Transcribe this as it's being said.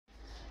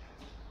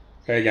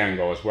Hey again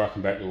guys,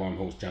 welcome back to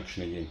Limehills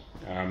Junction again.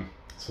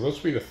 So this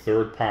will be the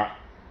third part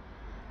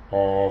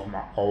of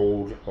my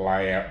old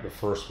layout. The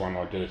first one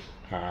I did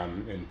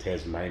in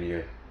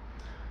Tasmania.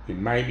 There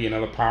may be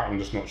another part, I'm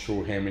just not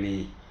sure how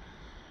many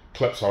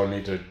clips. I'll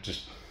need to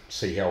just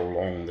see how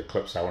long the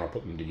clips are when I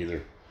put them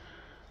together.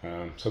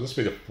 So this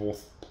will be the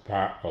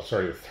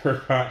the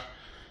third part.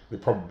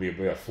 There'll probably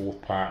be a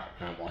fourth part.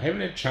 I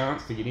haven't had a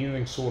chance to get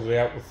anything sorted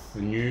out with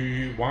the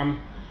new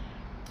one.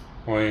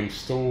 I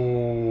just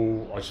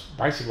haven't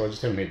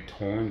had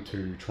time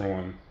to try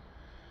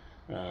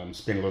and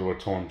spend a little bit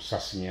of time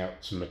sussing out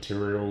some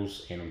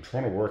materials, and I'm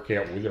trying to work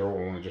out whether I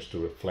want to just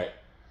do a flat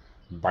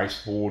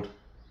baseboard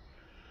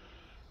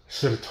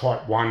sort of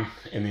type 1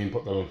 and then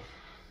put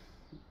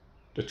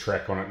the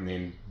track on it and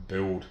then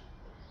build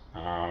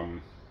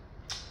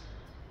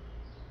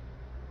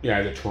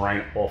the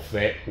terrain off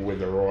that, or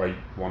whether I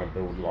want to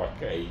build like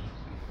I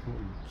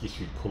guess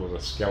you'd call it a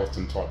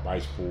skeleton type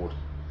baseboard,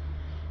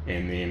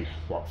 and then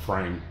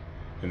frame,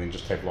 and then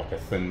just have like a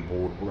thin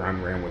board run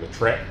around where the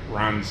track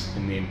runs,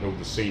 and then build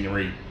the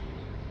scenery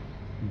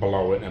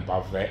below it and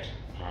above that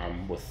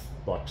with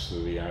like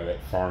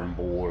that foam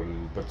board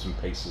and bits and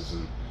pieces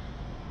and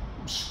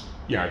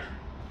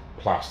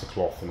plaster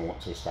cloth and all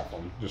that sort of stuff.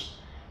 I just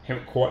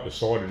haven't quite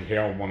decided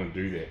how I want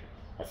to do that.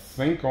 I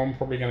think I'm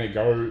probably going to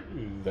go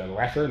the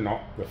latter,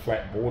 not the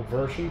flat board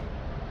version.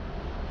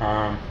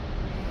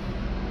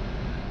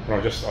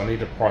 But I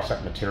need to price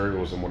up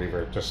materials and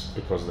whatever, just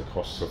because of the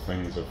costs of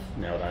things of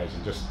nowadays,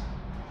 and just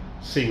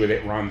see where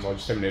that runs. I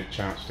just haven't had a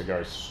chance to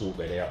go sort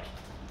that out.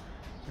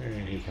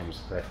 And here comes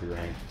the crappy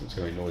rain. It's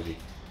going to be noisy.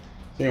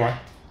 So anyway,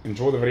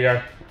 enjoy the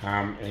video,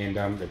 and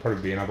there'll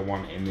probably be another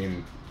one, and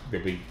then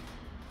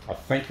I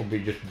think there'll be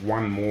just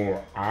one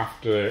more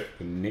after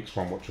the next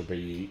one, which will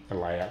be a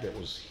layout that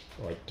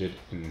I did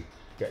in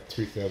about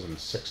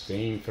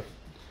 2016,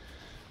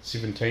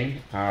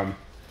 17.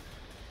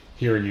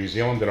 Here in New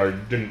Zealand, that I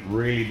didn't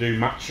really do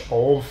much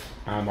of.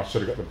 I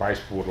sort of got the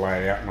baseboard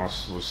laid out, and I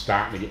was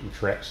starting to get the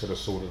tracks sort of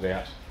sorted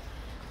out.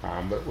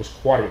 But it was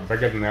quite a bit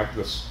bigger than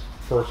this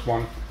first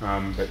one.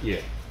 But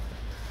yeah,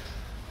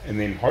 and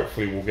then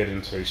hopefully we'll get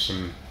into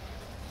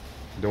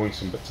doing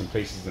some bits and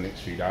pieces the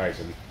next few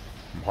days, and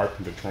I'm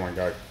hoping to try and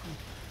go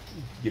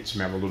get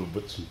some other little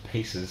bits and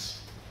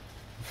pieces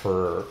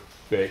for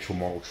the actual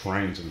model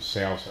trains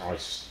themselves. I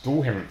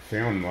still haven't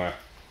found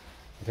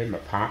I've had my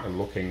partner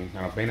looking,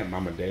 and I've been at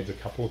Mum and Dad's a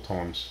couple of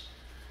times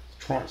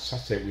to try and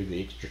suss out where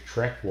the extra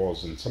track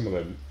was, and some of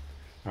the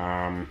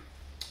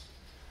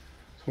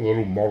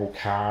little model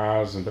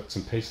cars and bits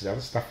and pieces, other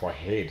stuff I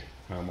had.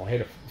 I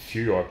had a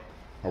few. I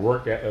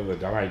worked out the other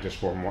day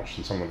just while I'm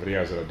watching some of the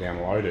videos that I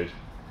downloaded,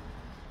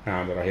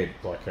 that I had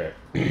like a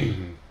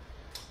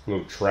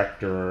little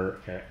tractor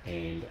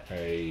and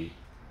a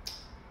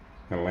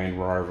Land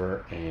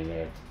Rover and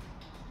a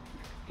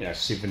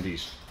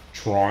 70s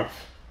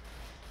Triumph,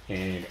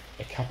 and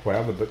a couple of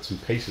other bits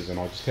and pieces, and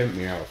I just haven't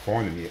been able to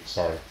find them yet,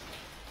 so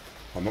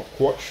I'm not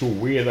quite sure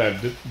where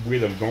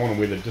they've gone and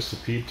where they've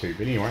disappeared to.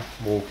 But anyway,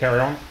 we'll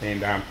carry on,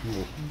 and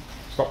we'll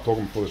stop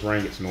talking before this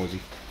rain gets noisy.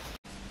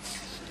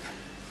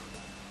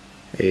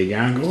 There you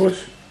go,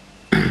 guys.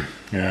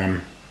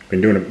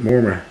 Been doing a bit more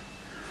of a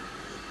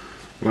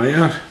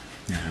layout.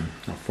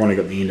 I've finally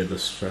got the end of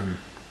this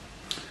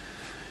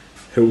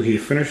hill here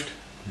finished.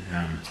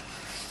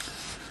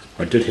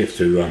 I did have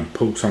to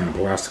pull some of the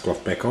plaster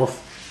cloth back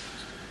off,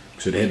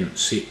 it hadn't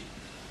set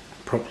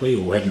properly,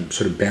 or hadn't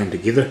sort of bound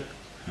together.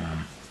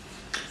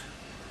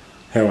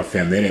 How I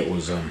found that out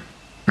was I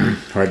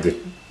had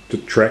the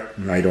track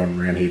laid on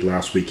around here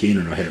last weekend,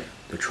 and I had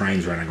the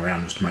trains running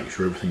around just to make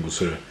sure everything was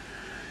sort of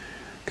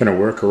going to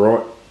work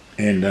alright,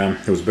 and there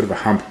was a bit of a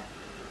hump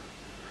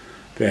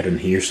about in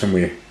here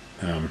somewhere.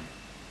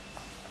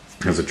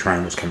 As the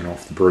train was coming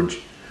off the bridge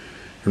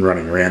and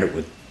running around, it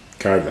would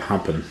go over the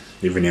hump, and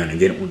every now and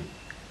again it would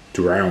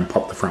derail and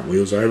pop the front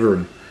wheels over,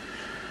 and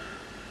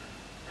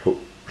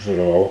sort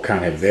of, I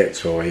can't have that,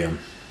 so I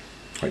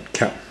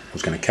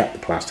was going to cut the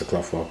plaster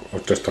cloth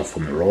off, just off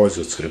from the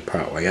riser, sort of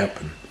part way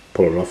up, and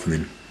pull it off, and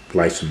then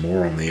lay some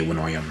more on there when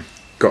I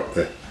got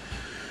the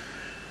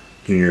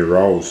new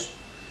rolls.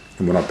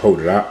 And when I pulled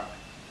it up,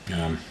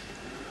 it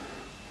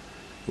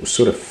was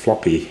sort of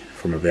floppy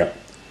from about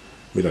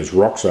where those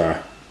rocks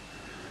are,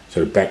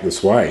 sort of back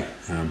this way,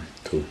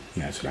 to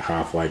sort of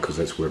halfway, because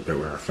that's where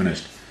I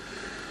finished.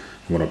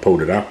 And when I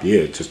pulled it up,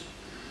 yeah,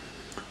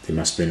 there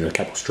must have been a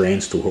couple of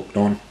strands still hooked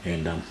on,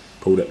 and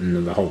pulled it, and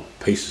the whole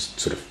piece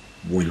sort of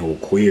went all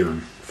queer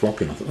and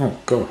floppy, and I thought, oh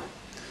god.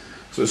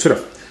 So it sort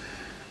of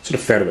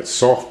felt a bit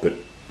soft, but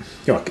it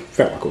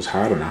felt like it was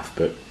hard enough,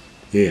 but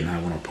yeah,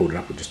 no, when I pulled it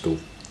up, it just all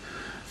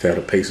fell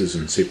to pieces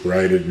and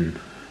separated, and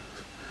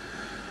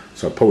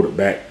so I pulled it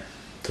back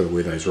to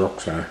where those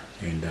rocks are,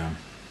 and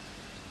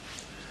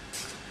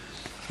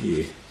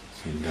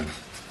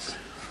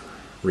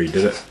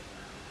redid it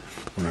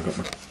when I got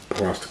my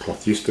plaster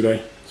cloth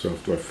yesterday. So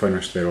I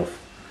finished that off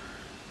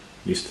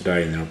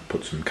yesterday, and then I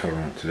put some colour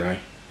on it today,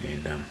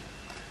 and I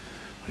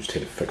just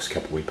had to fix a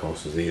couple of wee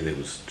pulses there. There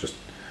was just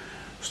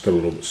Still a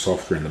little bit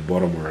softer in the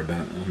bottom where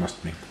there must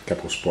have been a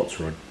couple of spots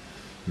where I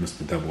missed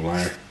the double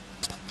layer.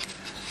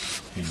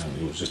 You know,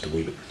 it was just a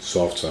wee bit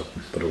soft, so I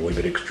put a wee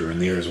bit extra in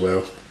there as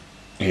well.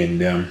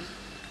 And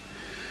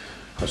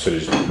I sort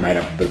of just made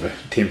up a bit of a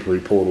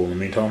temporary portal in the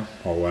meantime.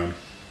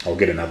 I'll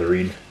get another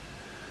end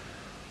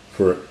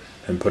for it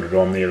and put it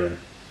on there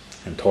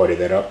and tidy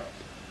that up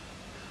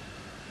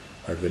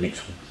over the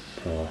next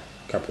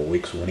couple of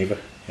weeks or whenever.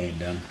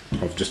 And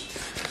I've just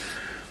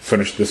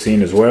finished this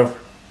end as well.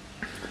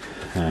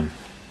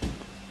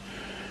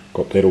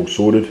 Got that all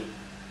sorted.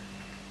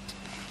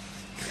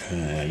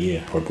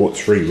 Yeah, I bought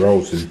 3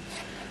 rolls, and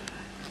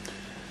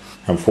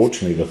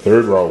unfortunately the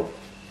third roll,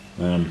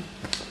 I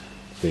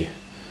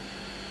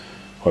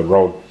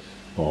rolled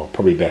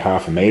probably about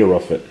half a metre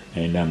off it,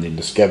 and then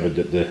discovered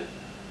that the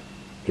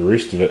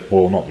rest of it,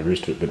 well, not the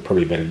rest of it, but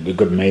probably about a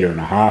good metre and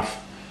a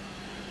half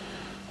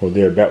or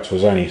thereabouts,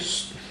 was only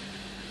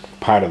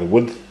part of the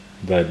width.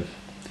 They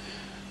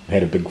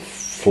had a big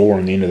flaw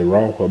in the end of the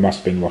roll. It must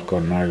have been like, I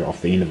don't know,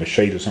 off the end of a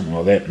sheet or something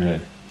like that,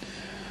 and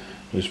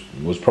it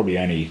was probably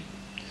only,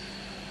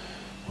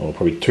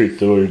 probably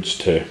 2/3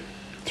 to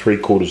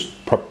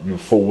 3/4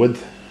 full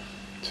width.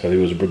 So there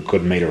was a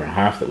good metre and a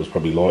half that was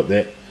probably like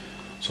that.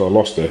 So I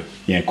lost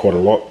quite a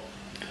lot,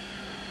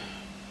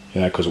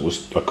 because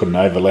I couldn't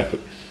overlap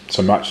it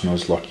so much, and I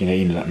was like,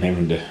 ended up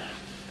having to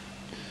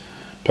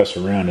piss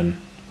around,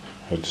 and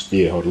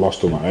I'd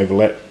lost all my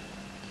overlap.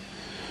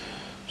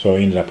 So I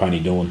ended up only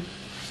doing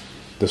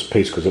this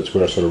piece because that's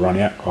where I sort of run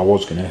out. I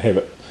was going to have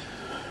it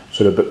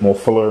sort of a bit more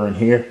fuller in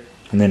here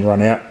and then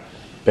run out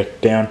back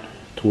down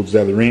towards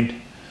the other end.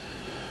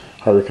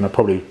 I reckon I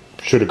probably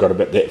should have got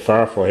about that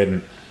far if I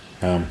hadn't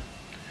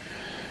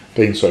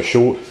been so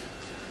short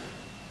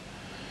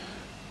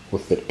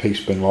with that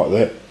piece being like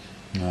that.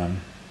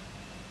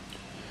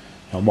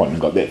 I mightn't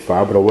have got that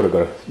far, but I would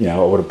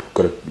have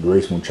got a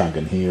reasonable chunk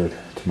in here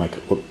to make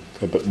it look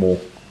a bit more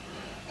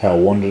how I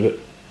wanted it.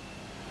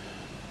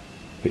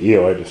 But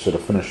yeah, I had to sort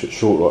of finish it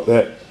short like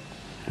that,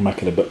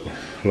 make it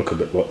look a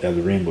bit like the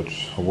other end,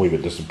 which I'm a wee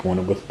bit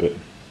disappointed with, but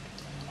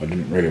I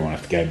didn't really want to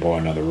have to go buy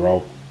another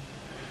roll.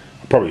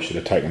 I probably should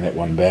have taken that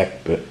one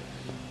back, but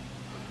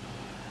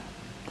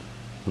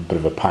a bit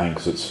of a pain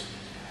because it's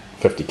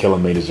 50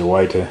 kilometres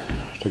away to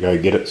go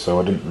get it, so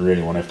I didn't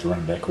really want to have to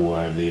run back all the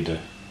way over there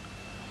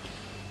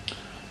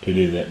to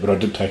do that. But I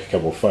did take a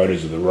couple of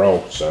photos of the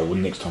roll, so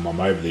when next time I'm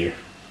over there,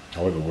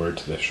 I'll have a word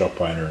to the shop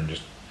owner and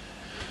just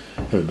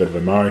have a bit of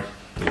a moan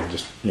and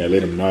just let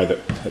them know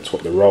that that's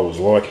what the roll is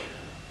like.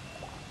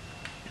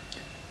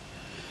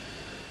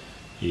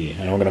 Yeah,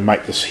 and I'm going to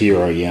make this here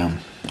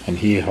and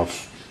here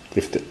I've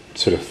left it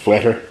sort of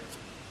flatter.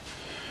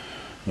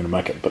 I'm going to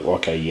make it a bit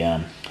like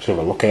a sort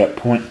of a lookout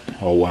point.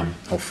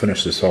 I'll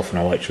finish this off, and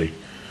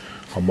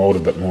I'll mould a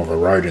bit more of a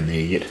road in there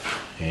yet,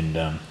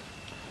 and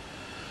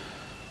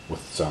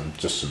with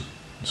just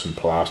some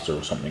plaster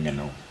or something,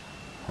 and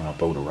I'll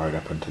build a road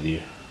up into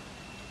there,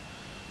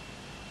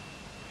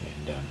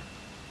 and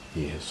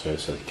so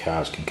the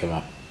cars can come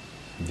up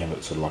and have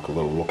it sort of like a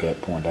little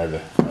lookout point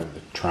over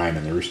the train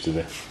and the rest of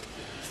the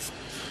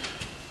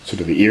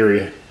sort of the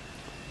area.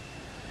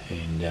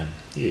 And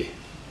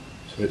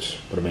so that's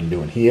what I've been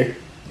doing here.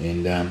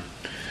 And when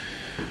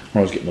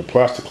I was getting my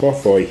plaster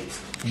cloth, I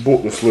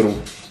bought this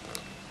little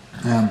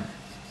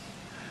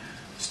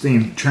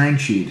steam train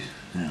shed.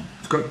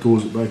 It's got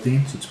doors at both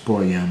ends. It's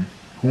by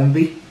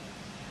Hornby.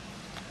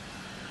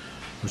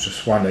 It was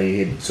just one that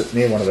you had sitting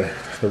there, one of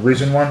the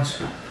resin ones.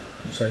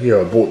 So yeah,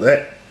 I bought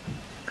that.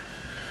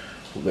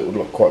 Thought that would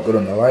look quite good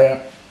on the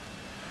layout.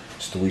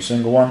 Just a wee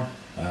single one.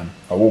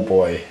 I will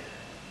buy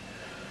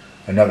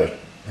another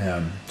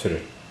sort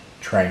of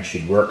train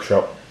shed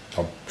workshop.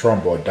 I'll try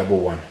and buy a double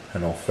one,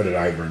 and I'll fit it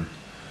over in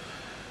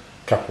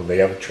a couple of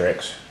the other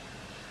tracks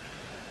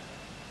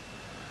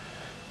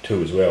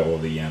too as well, or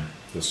the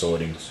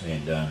sidings,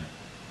 and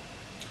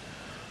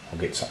I'll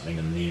get something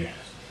in there,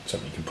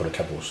 something you can put a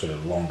couple of sort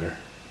of longer,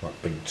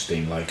 like big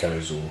steam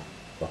locos, or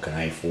like an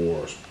A4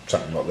 or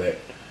something like that.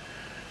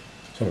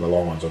 Some of the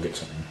long ones I'll get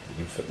something you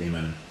can fit them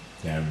in,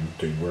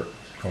 doing work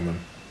on them,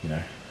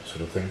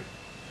 sort of thing.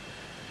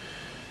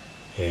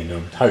 And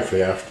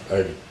hopefully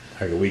over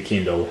the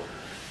weekend I'll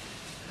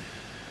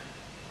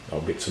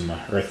get some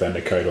earth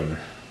undercoat on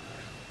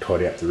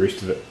tidy up the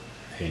rest of it,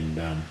 and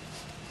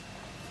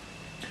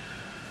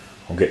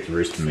I'll get the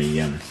rest of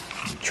my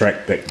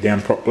track back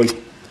down properly.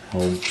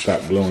 I'll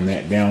start gluing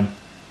that down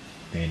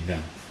and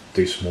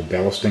do some more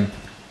ballasting.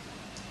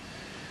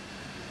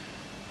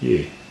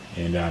 Yeah,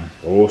 and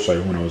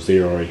also when I was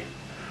there, I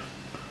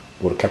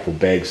bought a couple of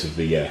bags of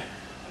the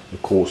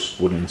coarse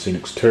Woodland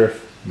Scenics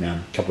turf, a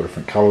couple of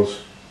different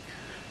colours,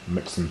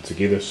 mix them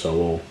together. So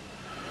I'll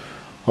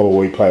have a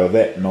wee play with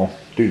that, and I'll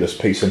do this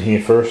piece in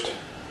here first,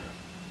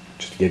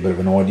 just to get a bit of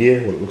an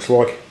idea what it looks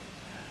like.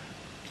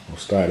 I'll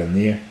start in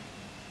there.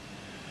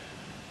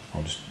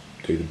 I'll just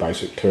do the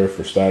basic turf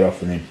for a start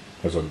off, and then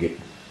as I'll get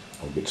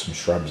some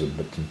shrubs and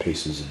bits and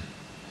pieces and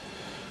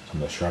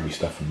some of the shrubby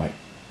stuff, and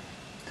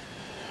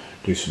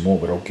do some more,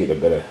 but I'll get a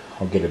bit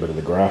of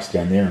the grass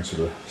down there and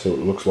sort of see what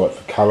it looks like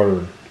for colour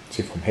and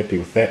see if I'm happy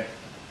with that.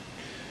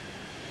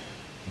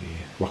 Yeah,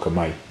 like I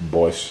may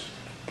buy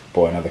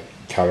another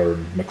colour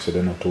and mix it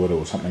into it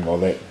or something like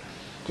that,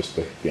 just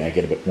to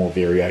get a bit more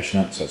variation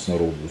in it, so it's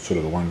not all sort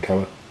of the one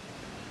colour.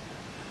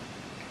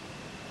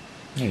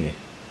 Yeah,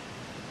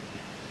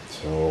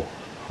 so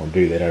I'll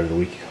do that over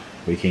the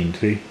weekend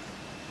too,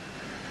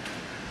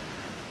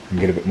 and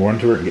get a bit more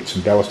into it and get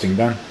some ballasting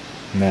done.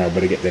 Now I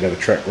better get that other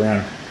track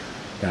round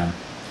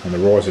on the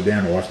riser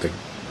down. I'll have to,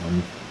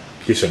 I'm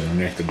guessing I'm going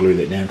to have to glue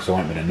that down because I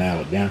won't be able to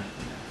nail it down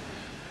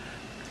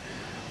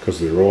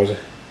because of the riser.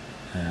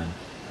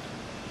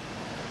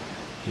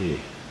 Yeah,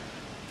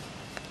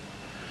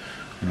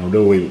 and I'll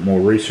do a wee bit more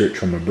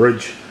research on the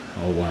bridge.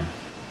 I'll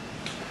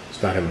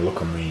start having a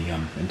look on the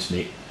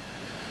internet.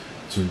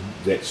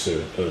 That's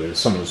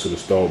some of the sort of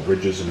style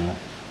bridges, and I'll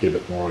get a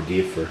bit more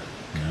idea for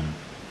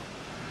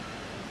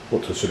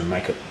what to sort of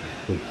make it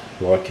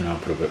like, and I'll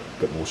put a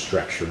bit more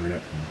structure in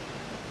it,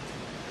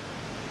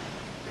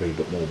 and a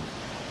bit more,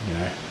 you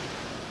know,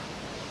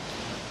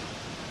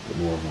 a bit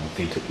more of an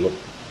authentic look.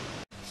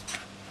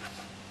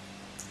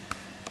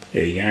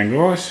 There you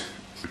go, guys.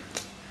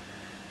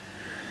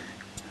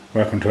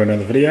 Welcome to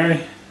another video.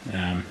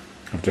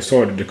 I've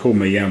decided to call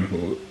my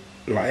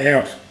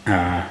layout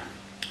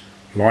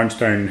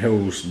Limestone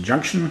Hills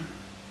Junction.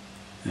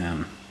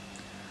 The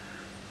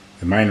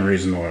main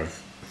reason I've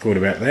thought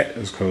about that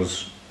is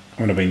because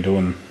when I've been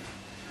doing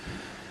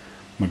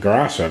my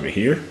grass over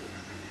here,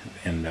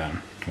 and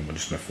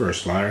just the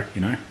first layer,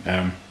 you know,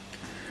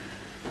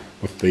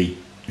 with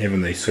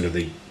having the sort of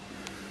the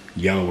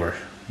yellower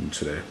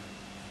sort of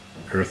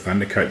earth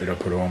undercoat that I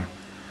put on,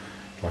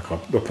 like I'll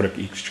put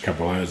an extra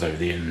couple of layers over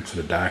there and sort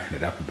of darken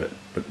it up a bit,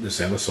 but this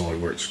other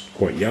side where it's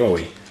quite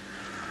yellowy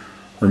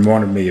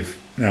reminded me of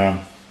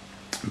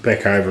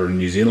back over in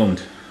New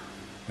Zealand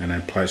in a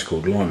place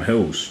called Lime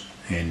Hills,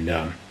 and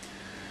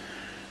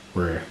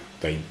where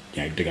they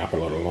dig up a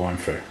lot of lime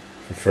for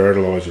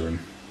fertiliser and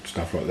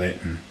stuff like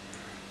that, and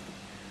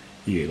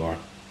you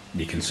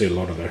can see a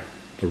lot of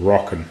the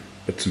rock and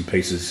bits and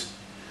pieces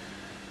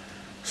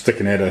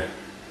sticking out of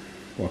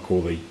like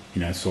all the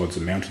sides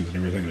of mountains and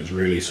everything. It's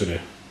really sort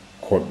of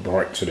quite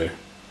bright, sort of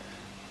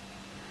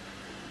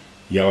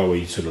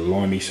yellowy, sort of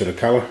limey sort of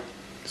colour.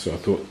 So I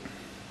thought,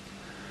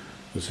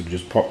 this had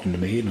just popped into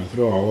my head, and I thought,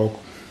 oh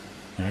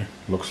well,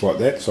 looks like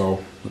that,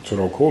 so that's what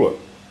I'll call it.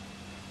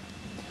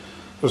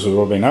 This is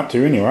what I've been up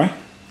to anyway.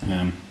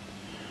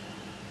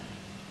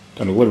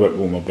 Done a little bit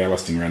more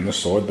ballasting around this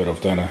side, but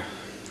I've done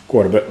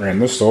quite a bit around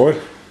this side,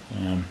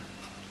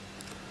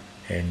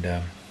 and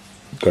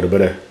got a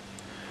bit of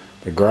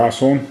the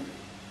grass on,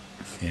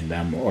 and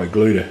I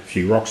glued a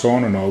few rocks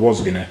on, and I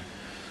was gonna,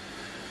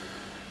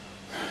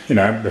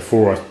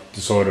 before I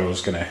decided I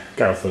was gonna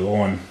go with the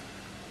Lime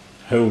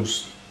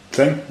Hills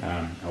thing,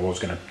 I was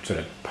gonna sort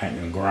of paint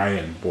them grey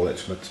and all that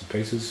sort of bits and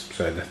pieces.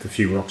 So the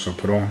few rocks I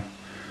put on,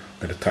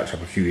 to touch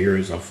up a few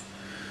areas, I've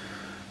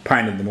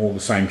painted them all the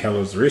same colour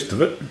as the rest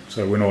of it.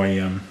 So when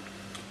I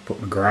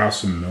put my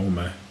grass and all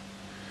my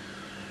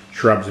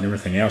shrubs and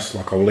everything else,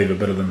 like I'll leave a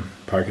bit of them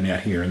poking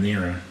out here and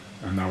there,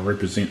 and they'll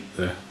represent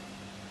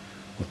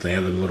with the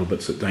other little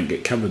bits that don't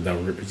get covered,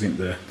 they'll represent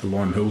the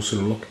Lime Hill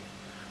sort of look.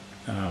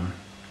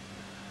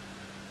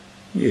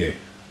 Yeah,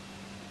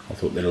 I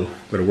thought that'll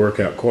work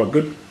out quite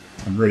good.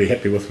 I'm really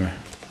happy with the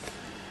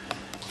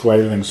way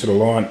everything's sort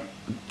of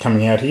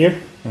coming out here.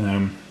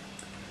 As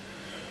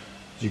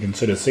you can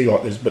sort of see,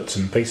 like there's bits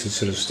and pieces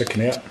sort of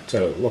sticking out,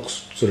 so it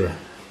looks sort of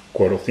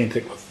quite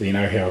authentic with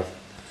how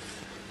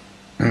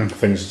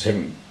things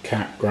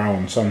can't grow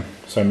in some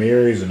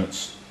areas, and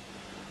it's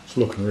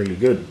looking really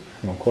good.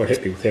 I'm quite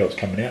happy with how it's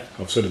coming out.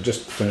 I've sort of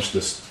just finished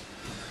this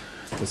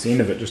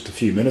end of it just a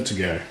few minutes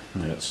ago,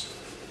 and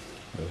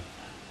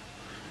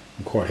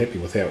I'm quite happy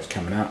with how it's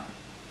coming out.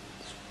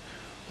 It's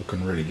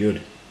looking really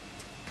good.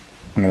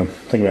 I'm going to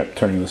think about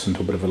turning this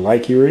into a bit of a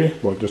lake area,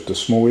 like just a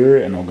small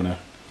area, and I'm going to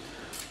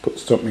put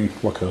something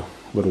like a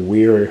little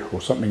weir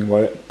or something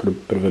like that, put a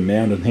bit of a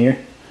mound in here.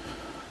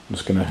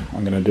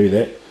 I'm going to do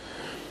that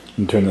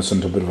and turn this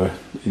into a bit of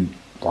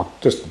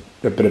just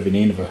a bit of an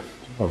end of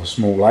a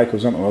small lake or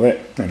something like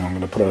that. And I'm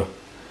going to put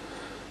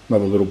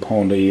another little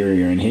pondy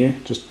area in here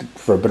just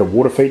for a bit of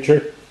water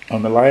feature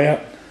on the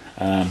layout.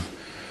 Like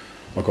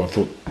I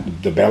thought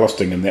the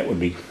ballasting and that would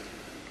be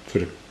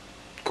sort of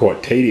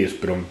quite tedious,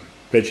 but I'm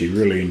actually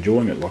really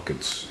enjoying it. Like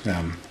it's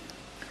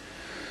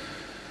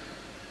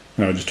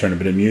I just turn a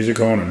bit of music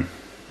on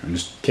and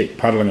just keep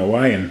puddling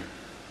away, and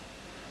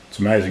it's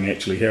amazing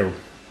actually how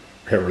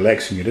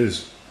relaxing it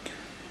is.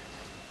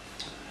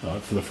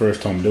 For the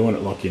first time doing it,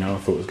 I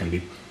thought it was going to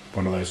be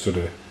one of those sort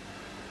of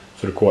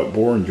quite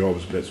boring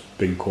jobs, but it's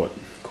been quite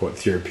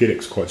therapeutic.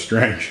 It's quite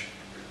strange.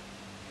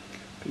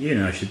 But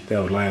the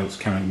old layout's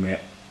coming out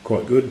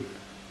quite good.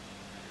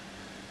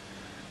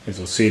 As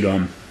I said,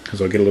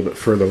 as I get a little bit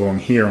further along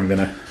here, I'm going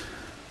to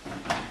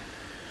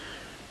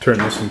turn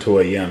this into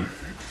a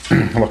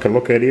like a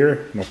lookout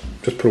area, and I'll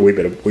just put a wee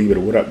bit of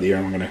wood up there,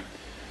 and I'm going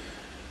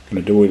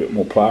to do a wee bit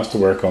more plaster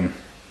work on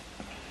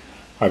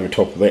over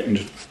top of that and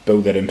just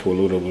build that into a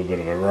little bit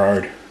of a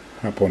road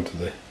up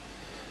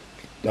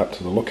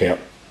to the lookout.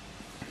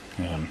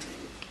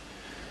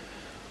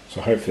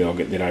 So hopefully I'll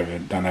get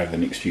that done over the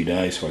next few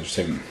days. So I just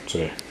haven't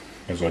sort of,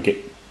 as I get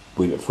a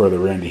wee bit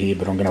further around to here,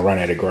 but I'm going to run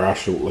out of grass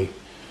shortly.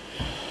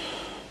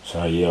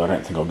 So yeah, I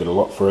don't think I'll get a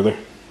lot further.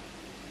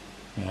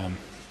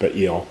 But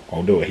yeah,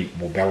 I'll do a heap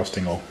more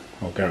ballasting.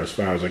 I'll go as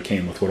far as I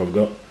can with what I've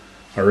got.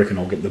 I reckon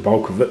I'll get the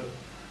bulk of it.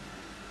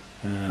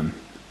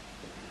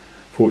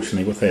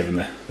 Fortunately, with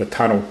having the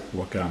tunnel,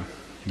 like I'm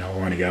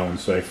only going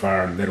so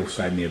far, and that'll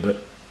save me a bit.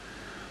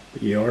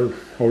 But yeah,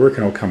 I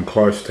reckon I'll come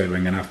close to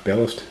having enough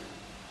ballast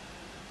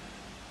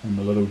in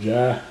my little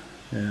jar.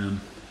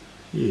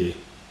 Yeah.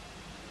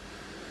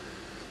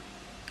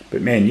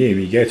 But man, yeah,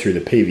 when you go through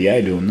the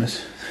PVA doing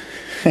this,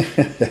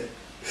 it's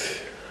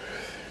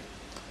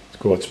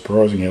quite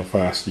surprising how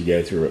fast you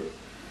go through it.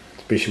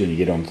 Especially when you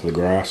get onto the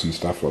grass and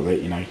stuff like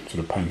that,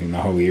 sort of painting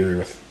the whole area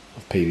with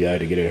PVA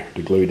to get it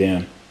to glue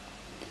down.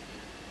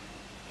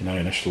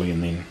 Initially,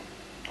 and then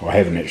I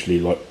haven't actually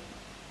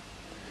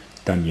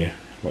done you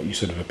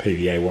sort of a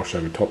PVA wash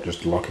over top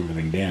just to lock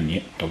everything down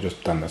yet. I've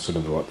just done the sort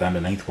of the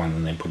underneath one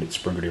and then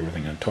sprinkled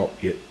everything on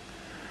top yet.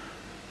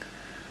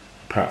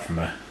 Apart from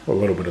a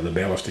little bit of the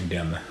ballasting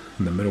down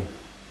in the middle,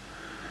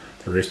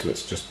 the rest of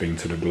it's just been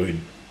sort of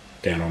glued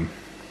down on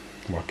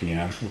with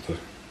the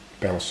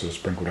ballast sort of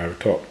sprinkled over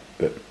top.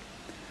 But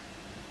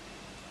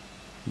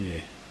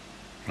yeah,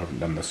 I haven't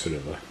done the sort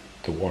of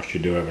the wash you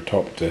do over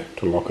top to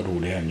lock it all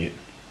down yet.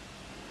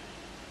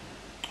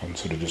 I'm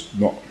sort of just I'm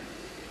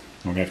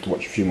going to have to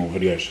watch a few more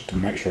videos to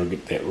make sure I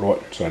get that right,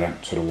 so I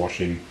don't sort of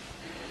wash in,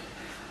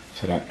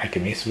 so I don't make a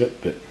mess of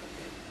it. But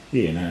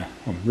yeah, no,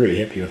 I'm really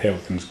happy with how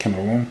things come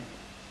along.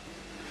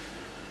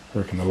 I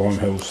reckon the Lime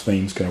Hills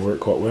theme's going to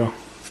work quite well,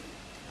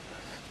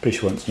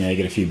 especially once you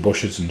get a few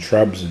bushes and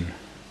shrubs and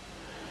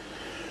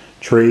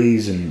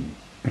trees and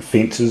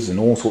fences and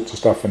all sorts of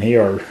stuff in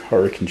here. I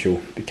reckon she'll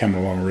be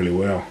coming along really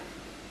well.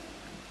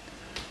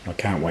 I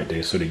can't wait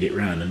to sort of get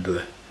round into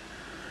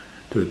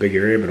the big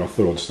area, but I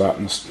thought I'd start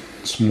in the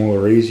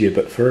smaller, easier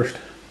bit first.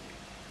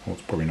 Well,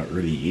 it's probably not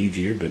really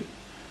easier, but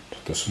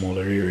just a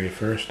smaller area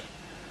first.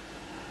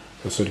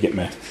 So sort of get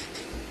my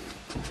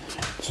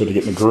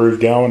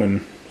groove going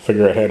and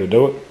figure out how to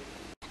do it.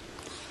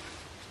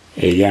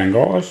 How you going,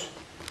 guys?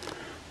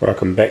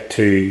 Welcome back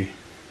to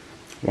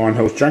Lime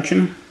Hills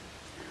Junction.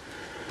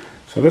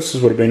 So this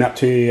is what I've been up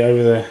to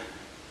over the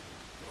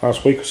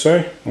last week or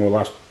so, or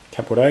last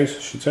couple of days I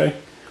should say.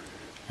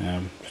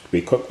 Just to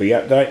be quickly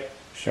update,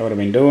 show what I've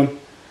been doing.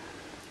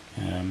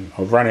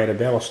 I've run out of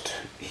ballast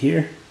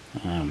here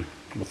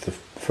with the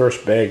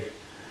first bag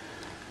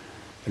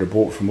that I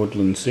bought from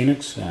Woodland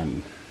Scenics,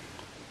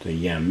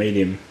 the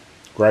medium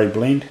grey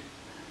blend.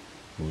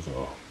 It was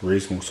a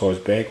reasonable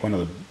sized bag, one of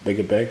the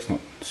bigger bags,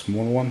 not the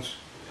smaller ones.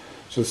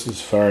 So this is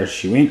as far as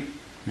she went.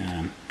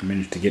 I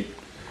managed to get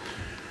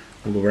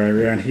all the way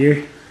around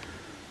here.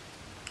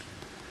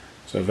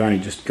 So I've only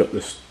just got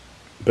this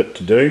bit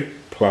to do,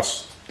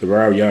 plus the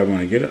rail yard when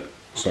I get it.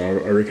 So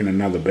I reckon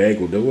another bag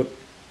will do it.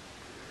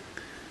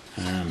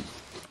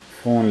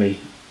 Finally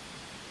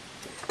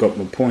got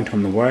my point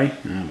on the way.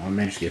 I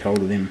managed to get hold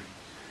of them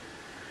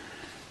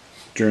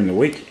during the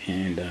week,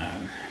 and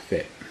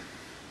that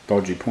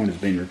dodgy point has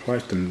been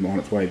replaced and on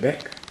its way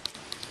back.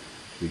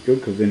 It'll be good,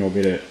 because then I'll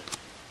better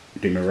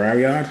do my rail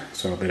yard,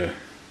 so I better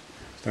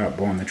start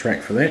buying the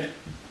track for that.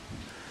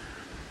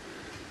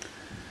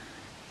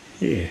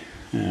 Yeah,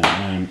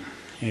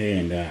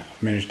 and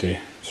I've managed to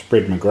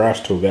spread my grass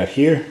to about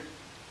here.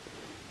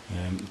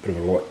 A bit of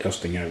a light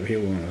dusting over here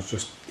when I was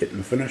just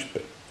getting finished,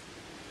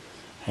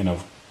 and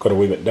I've got a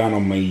wee bit done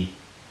on my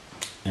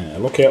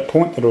lookout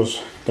point that I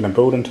was going to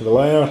build into the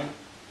layout.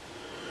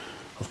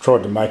 I've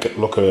tried to make it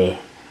look a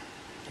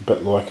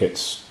bit like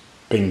it's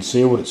been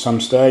sealed at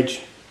some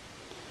stage,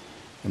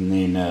 and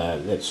then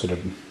that sort of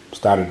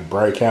started to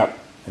break up,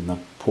 and I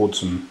poured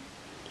some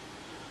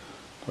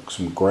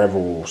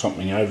gravel or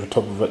something over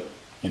top of it,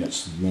 and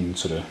it's then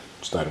sort of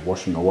started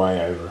washing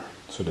away over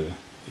sort of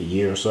a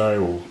year or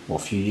so, or a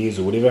few years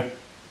or whatever.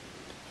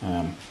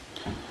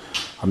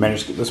 I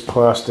managed to get this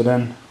plastered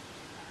in,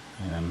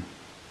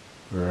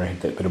 where I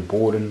had that bit of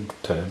board in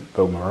to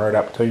build my road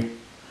up to.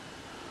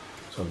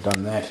 So I've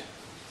done that,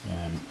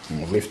 and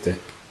I've left the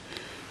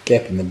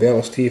gap in the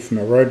ballast here for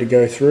my road to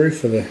go through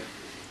through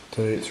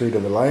to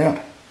the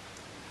layout.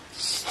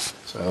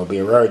 So there'll be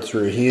a road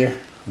through here,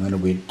 and then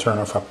it'll be turn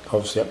off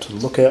obviously up to the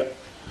lookout,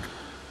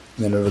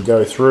 and then it'll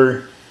go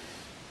through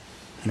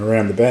and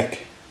around the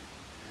back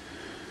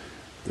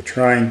the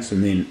trains,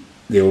 and then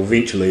there will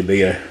eventually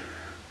be a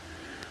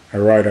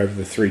road over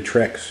the 3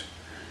 tracks,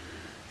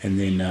 and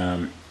then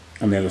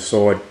on the other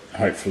side,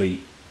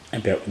 hopefully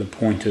about where the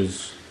point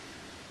is,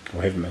 I'll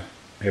have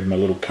my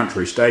little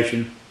country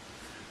station,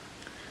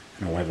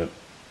 and I'll have a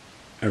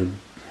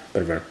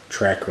bit of a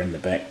track around the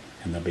back,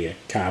 and there'll be a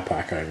car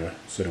park over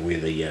sort of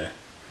where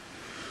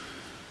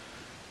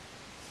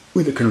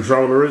the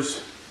controller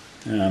is,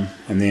 and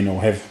then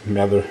I'll have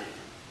the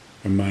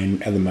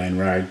main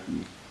road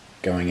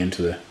going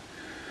into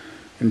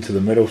into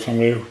the middle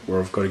somewhere where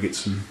I've got to get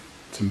some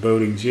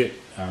buildings yet.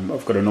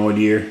 I've got an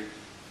idea,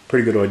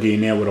 pretty good idea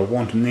now what I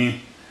want in there.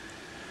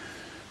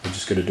 I'm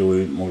just going to do a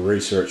bit more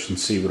research and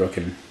see what I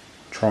can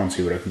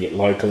get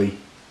locally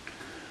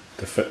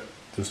to fit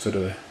the sort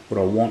of what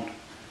I want,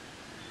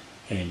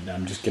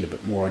 and just get a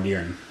bit more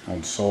idea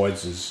on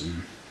sizes,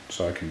 and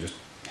so I can just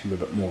have a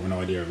bit more of an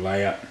idea of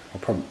layout. I'll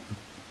probably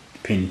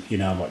depend,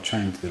 I might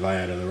change the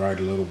layout of the road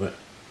a little bit,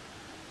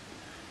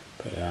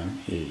 but yeah,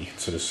 you can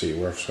sort of see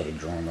where I've sort of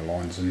drawn the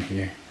lines in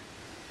here,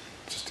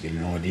 just to get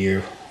an idea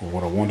of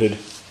what I wanted.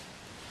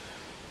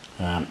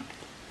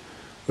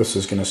 This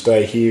is going to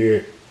stay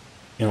here.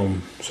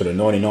 I'm sort of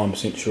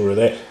 99% sure of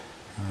that.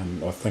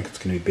 I think it's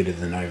going to be better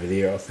than over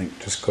there. I think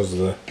just because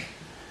of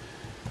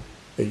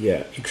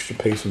the extra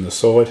piece on the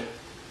side,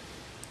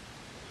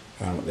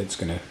 that's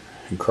going to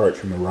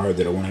encroach on the road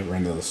that I want to have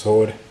around the other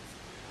side.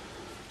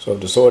 So I've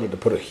decided to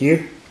put it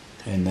here,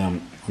 and I'm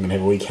going to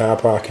have a wee car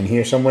park in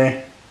here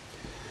somewhere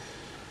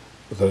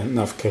with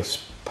enough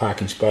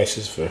parking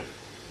spaces for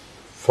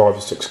 5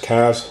 or 6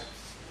 cars.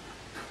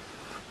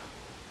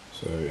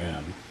 So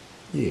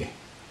yeah,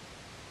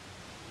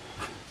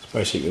 that's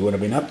basically what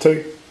I've been up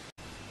to.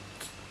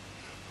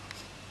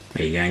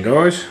 There you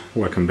go, guys,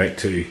 welcome back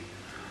to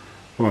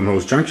Lime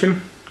Hills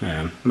Junction.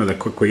 Another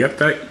quick wee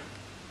update.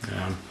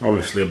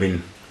 Obviously I've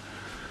been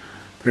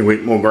putting a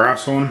week more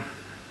grass on.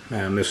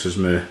 This is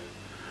my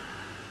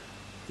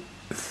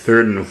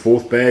 3rd and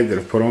 4th bag that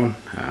I've put on.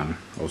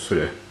 I've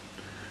sort of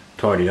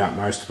tidied up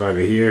most of over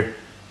here,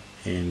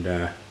 and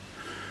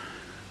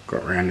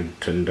got round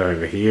and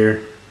over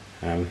here.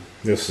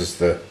 This is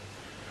the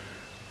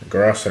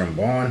grass that I'm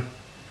buying,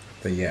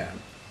 the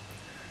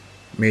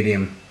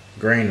medium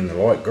green and the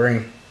light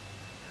green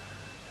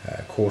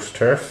coarse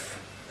turf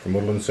from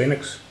Woodland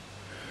Scenics.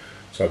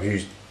 So I've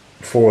used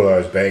 4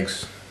 of those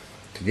bags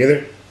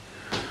together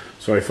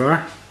so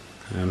far.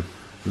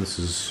 This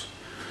is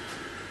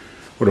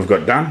what I've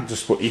got done,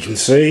 just what you can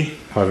see.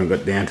 I haven't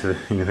got down to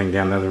anything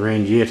down the other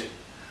end yet,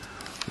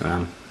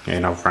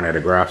 and I've run out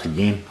of grass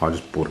again. I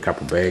just bought a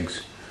couple of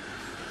bags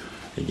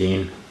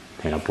again,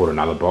 and I bought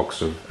another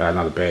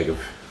bag of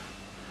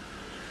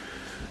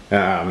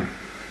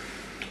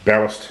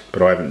ballast,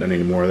 but I haven't done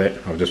any more of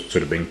that. I've just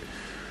sort of been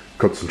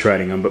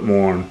concentrating a bit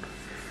more on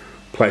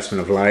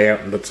placement of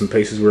layout and bits and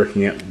pieces,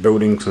 working out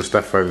buildings and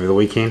stuff over the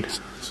weekend.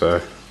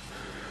 So,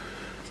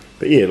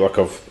 but yeah, like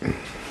I've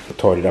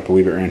tidied up a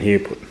wee bit around here,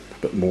 put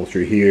a bit more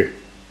through here,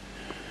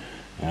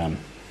 and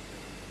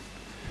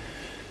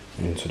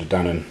sort of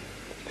done in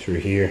through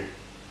here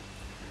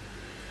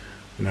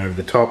and over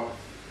the top.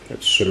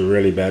 That's sort of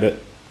really about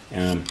it.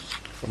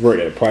 I've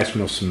worked out a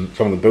placement of some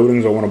of the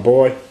buildings I want to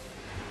buy.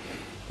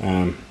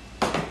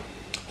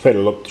 I've had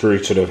a look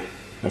through sort of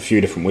a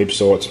few different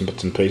websites and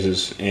bits and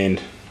pieces,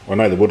 and I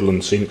know the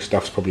Woodland Scenic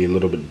stuff's probably a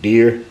little bit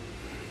dear,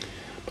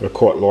 but I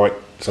quite like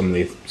some of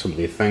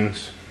their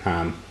things.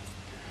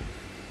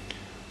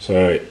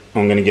 So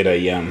I'm going to get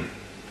a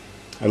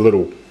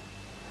little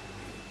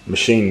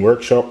machine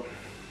workshop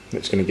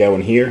that's going to go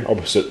in here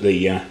opposite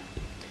the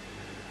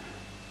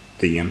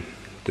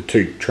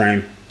 2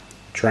 train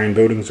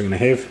buildings I'm going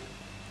to have,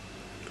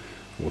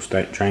 or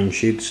train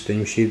sheds,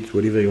 steam sheds,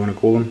 whatever you want to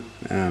call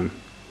them.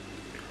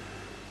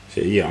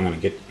 So yeah, I'm going to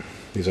get,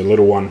 there's a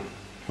little one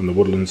on the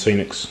Woodland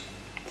Scenics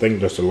thing,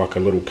 just like a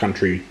little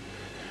country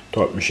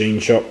type machine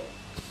shop.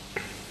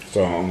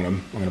 So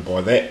I'm going to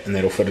buy that, and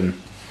that'll fit in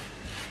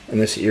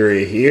this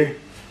area here.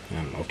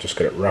 I've just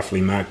got it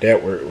roughly marked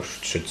out where it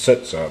should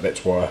sit, so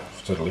that's why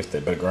I've sort of left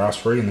that bit of grass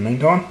free in the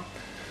meantime.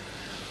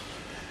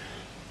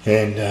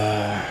 And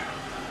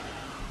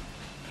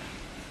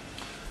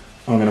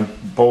I'm going to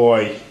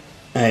buy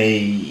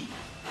I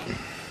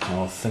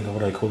think what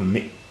do they call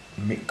them,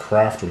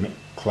 Metcraft or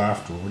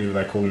whatever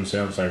they call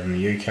themselves over in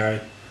the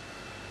UK.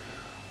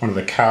 One of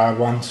the card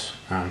ones.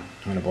 I'm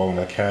going to buy one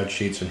of the card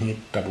sheds in here,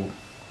 double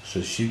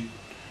shed.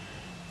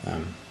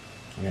 I'm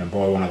going to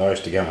buy one of those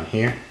to go in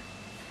here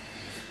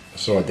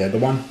beside the other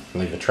one,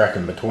 leave a track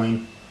in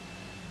between,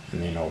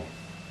 and then I'll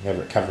have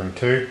it covering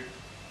 2.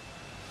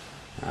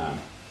 And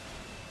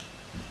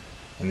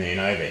then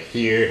over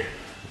here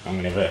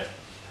I'm going to have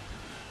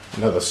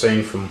another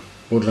scene from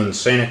Woodland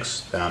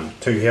Scenics,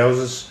 2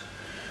 houses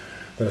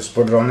that are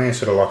spotted on there,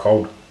 sort of like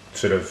old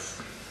sort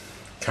of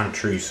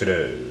country sort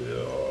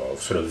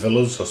of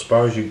villas, I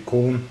suppose you'd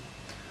call them.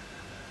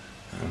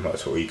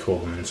 That's what we call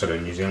them in sort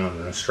of New Zealand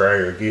and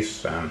Australia, I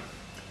guess. Yeah,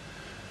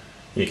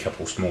 a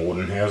couple of small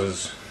wooden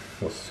houses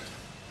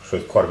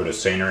with quite a bit of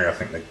scenery. I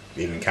think they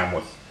even come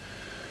with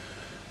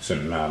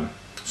some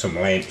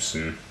lamps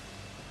and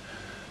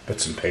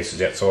bits and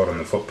pieces outside on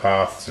the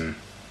footpaths, and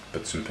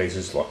bits and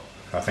pieces, like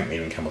I think they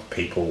even come with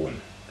people,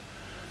 and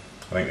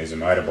I think there's a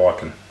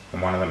motorbike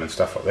on one of them and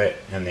stuff like that.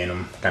 And then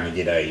I'm going to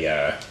get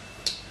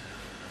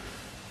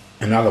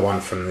another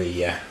one from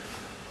the I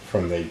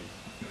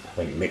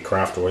think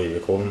Metcraft or whatever you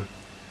call them.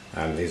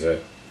 There's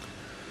a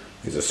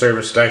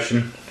service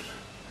station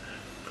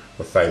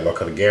with a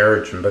lock of the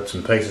garage and bits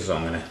and pieces.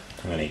 I'm going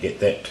to get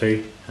that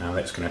too.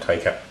 That's going to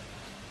take up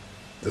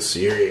this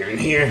area in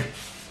here.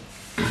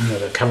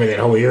 to cover that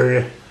whole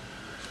area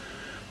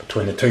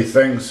between the two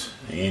things,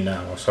 and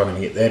so I'm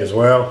going to get that as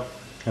well.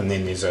 And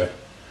then there's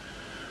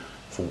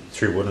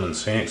through Woodland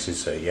Scenics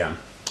there's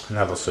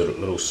another sort of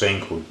little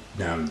scene called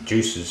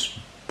Juice's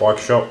Bike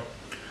Shop,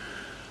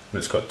 and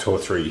it's got 2 or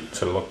 3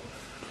 sort of look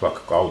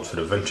like old sort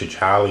of vintage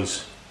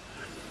Harleys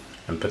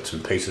and bits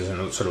and pieces,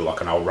 and it's sort of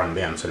like an old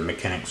rundown sort of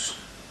mechanics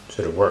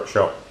sort of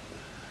workshop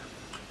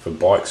for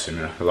bikes, and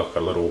like a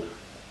little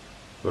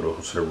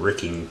sort of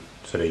wrecking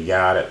sort of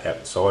yard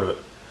outside of it.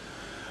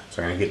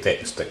 So I'm going to get that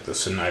and stick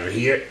this in over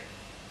here,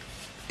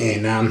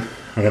 and I'm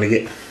going to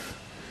get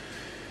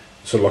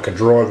sort of like a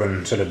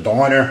drive-in sort of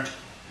diner,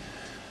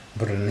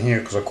 put it in here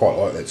because I quite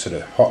like that sort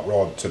of hot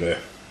rod sort of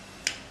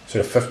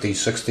 50s,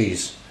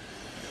 60s,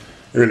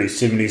 early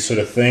 70s sort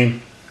of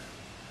theme.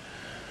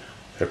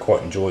 I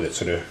quite enjoy that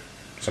sort of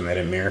some of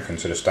that American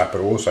sort of stuff, but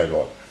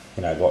also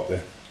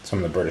like some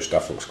of the British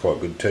stuff looks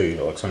quite good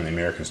too. Like some of the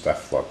American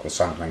stuff, like with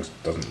some things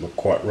doesn't look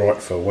quite right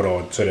for what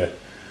I'd sort of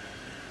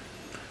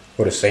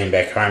would have seen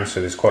back home. So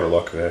there's quite a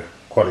lot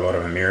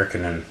of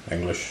American and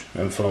English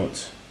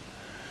influence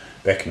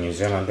back in New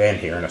Zealand and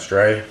here in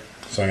Australia.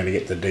 So I'm going to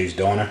get the Dee's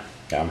Diner,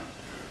 and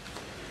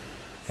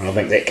I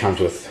think that comes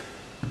with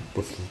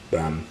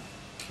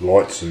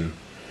lights, and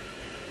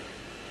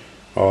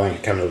I think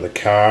it comes with a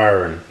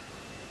car and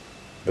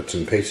bits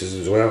and pieces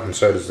as well, and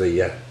so does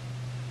the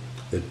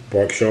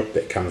bike shop.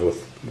 That comes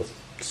with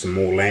some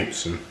more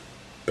lamps and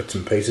bits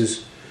and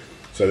pieces.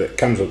 So they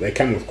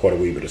come with quite a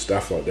wee bit of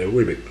stuff. Like they're a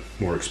wee bit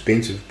more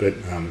expensive, but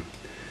I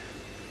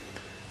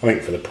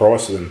think for the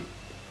price of them,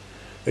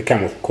 they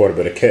come with quite a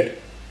bit of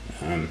kit.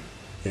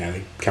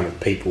 They come with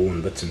people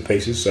and bits and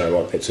pieces.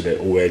 So like that sort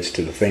of all adds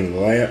to the thing, of the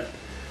layout.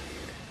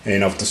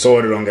 And I've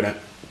decided I'm gonna,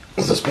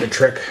 with this bit of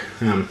trick,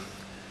 I'm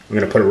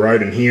gonna put a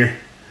road in here,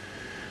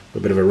 a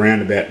bit of a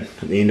roundabout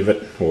at the end of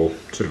it, or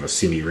sort of a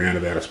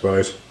semi-roundabout I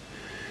suppose,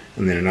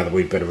 and then another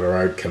wee bit of a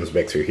road comes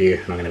back through here,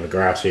 and I'm going to have a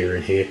grass area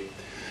in here,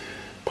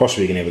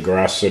 possibly going to have a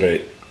grass sort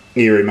of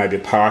area, maybe a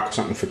park or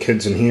something for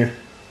kids in here,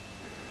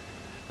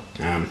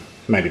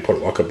 maybe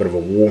put like a bit of a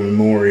war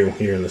memorial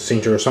here in the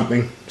centre or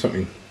something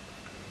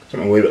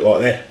a wee bit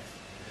like that,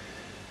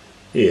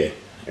 yeah,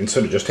 and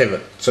sort of just have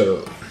it sort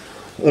of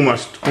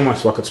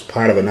almost like it's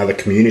part of another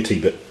community,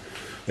 but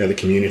the other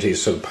community is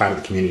sort of part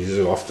of the community is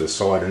off to the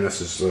side, and this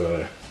is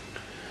I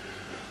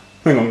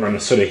think I'm going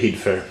to sort of head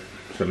for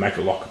to make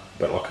it like a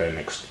bit like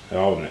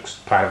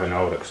part of an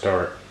old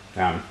historic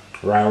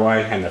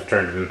railway, and they've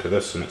turned it into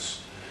this, and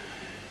it's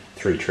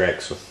 3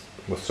 tracks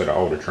with sort of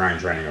older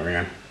trains running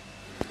around,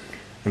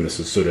 and this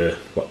is sort of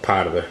like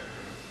part of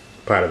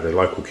the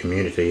local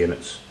community, and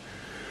it's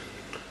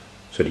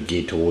sort of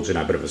geared towards a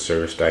bit of a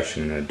service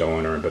station and a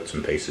diner and bits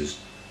and pieces,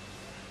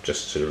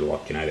 just sort of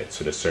like that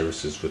sort of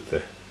services with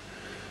the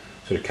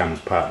sort of comes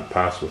part and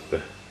parcel with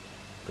the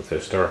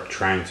historic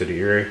train sort of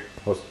area.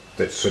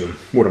 That's sort of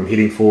what I'm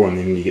heading for, and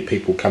then you get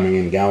people coming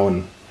and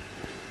going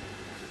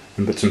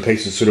and bits and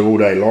pieces sort of all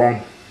day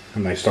long,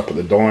 and they stop at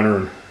the diner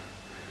and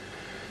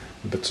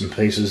bits and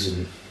pieces,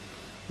 and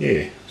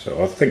yeah,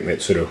 so I think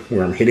that's sort of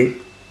where I'm heading.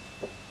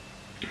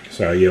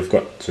 So yeah, I've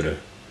got sort of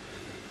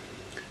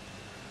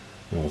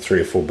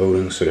 3 or 4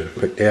 buildings sort of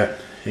picked out,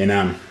 and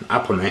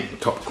up on that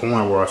top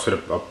corner where I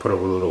put a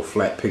little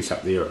flat piece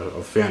up there,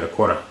 I've found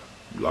quite a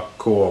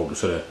cool old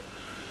sort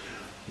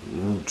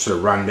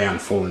of run down,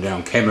 fallen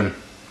down cabin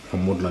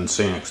from Woodland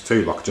Scenics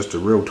too, like just a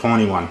real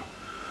tiny one,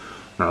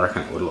 and I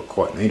reckon it would look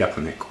quite neat up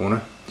in that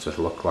corner. Just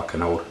look like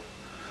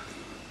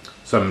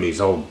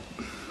somebody's old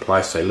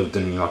place they lived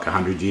in like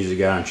 100 years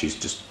ago, and she's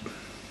just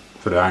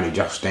sort of only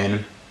just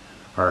standing.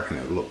 I reckon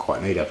it would look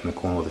quite neat up in the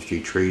corner with a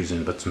few trees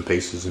and bits and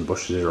pieces and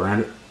bushes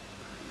around it,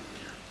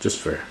 just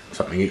for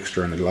something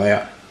extra in the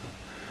layout.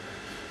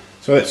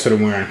 So that's sort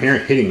of where I'm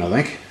heading, I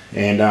think,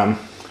 and I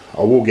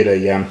will get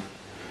a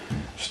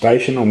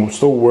station. I'm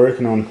still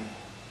working on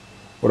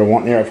what I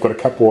want there. I've got a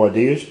couple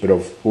ideas, but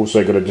I've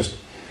also got to just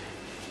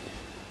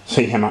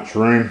see how much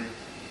room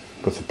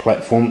with the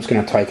platform it's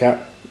going to take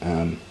up.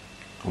 I'm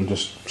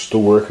just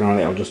still working on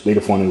it. I'll just need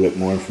to find a little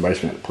more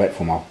information about the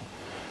platform.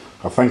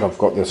 I think I've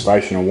got the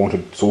station I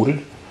wanted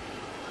sorted,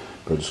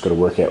 but I've just got to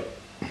work out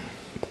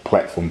the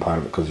platform part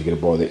of it, because you've got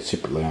to buy that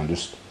separately. I'm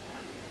just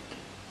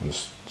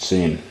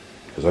seeing,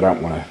 because I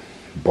don't want to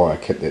buy a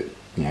kit that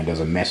does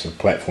a massive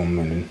platform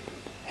and then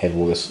have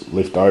all this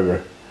left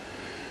over.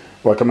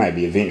 Like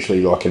maybe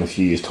eventually, like in a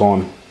few years'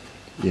 time,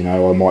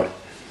 I might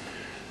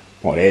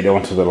add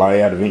on to the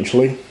layout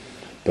eventually,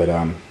 but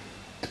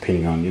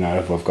depending on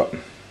if I've got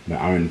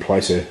my own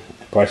place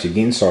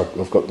again, so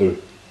I've got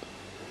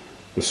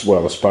I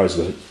suppose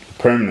the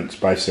permanent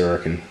space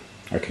there.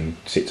 I can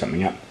set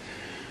something up,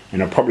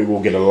 and I probably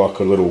will get a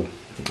little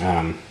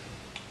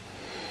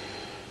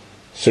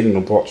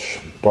signal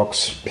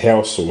box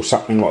house or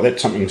something like that,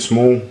 something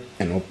small,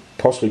 and I'll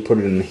possibly put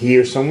it in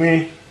here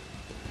somewhere,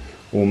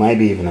 or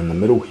maybe even in the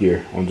middle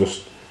here.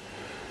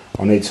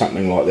 I need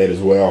something like that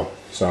as well.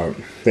 So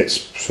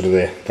that's sort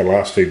of the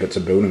last 2 bits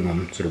of building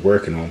I'm sort of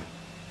working on.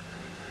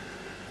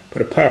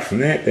 But apart from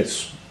that,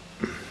 that's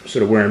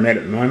sort of where I'm at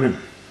the moment.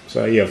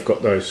 So yeah, I've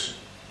got the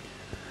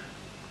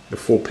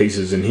 4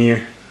 pieces in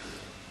here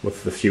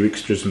with the few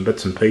extras and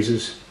bits and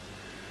pieces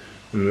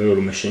in the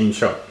little machine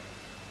shop,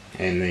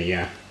 and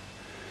the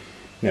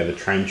the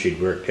train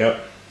shed worked out.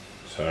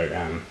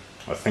 So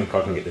I think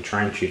I can get the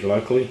train shed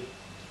locally,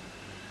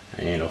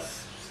 and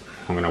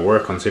I'm going to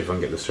work on see if I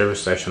can get the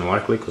service station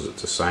locally because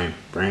it's the same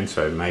brand.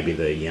 So maybe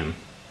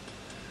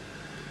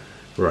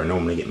where I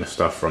normally get my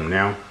stuff from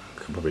now, I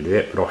could probably do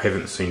that. But I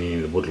haven't seen any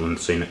of the Woodland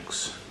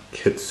Scenics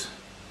kits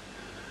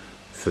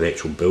for the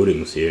actual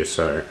buildings here,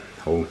 so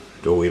I'll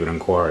do a wee bit of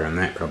inquiry on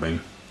that. But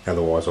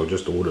otherwise I'll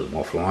just order them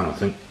offline, I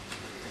think,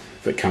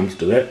 if it comes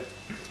to that.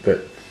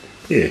 But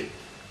yeah,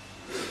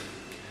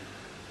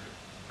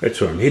 that's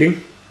where I'm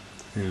heading.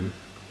 And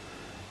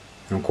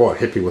I'm quite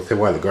happy with the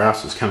way the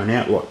grass is coming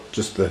out, like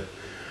just the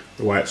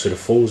way it sort of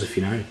falls, if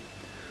you know.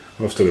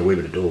 I've still got a wee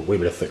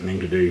bit of thickening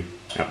to do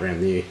up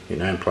around there, you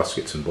know, and plus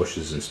get some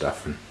bushes and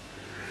stuff and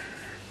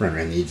run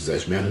around the edges of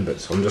those mountain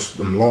bits.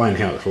 I'm lying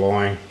how it's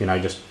lying, you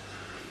know.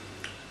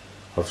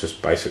 I've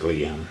just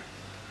basically I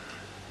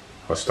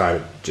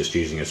started just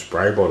using a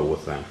spray bottle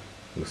with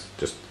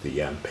just the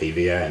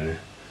PVA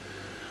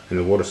and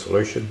the water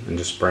solution, and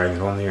just spraying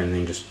it on there and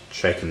then just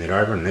shaking that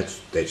over, and that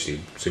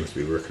actually seems to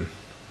be working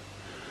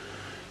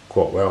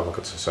quite well. Like,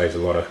 it saves a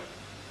lot of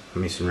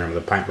messing around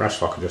with the paintbrush.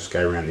 Like, I just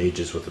go around the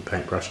edges with the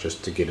paintbrush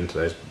just to get into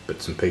those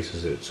bits and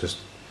pieces that it just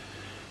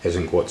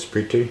hasn't quite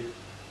spread to.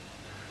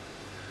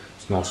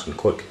 It's nice and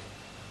quick.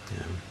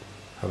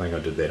 I think I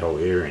did that whole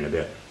area in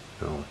about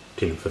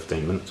 10 or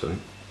 15 minutes, I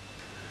think.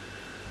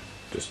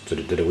 Just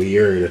sort of did a wee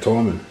area at a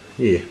time, and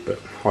yeah, but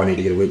I need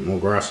to get a bit more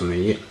grass in there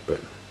yet.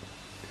 But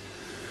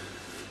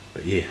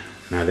yeah,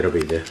 no, that'll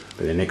be the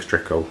next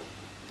trick. I'll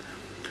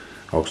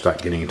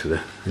start getting into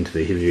the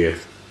heavier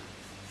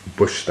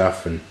bush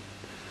stuff, and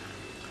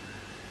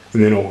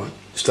then I'll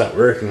start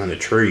working on the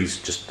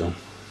trees. Just I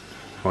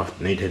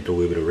need to do a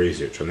wee bit of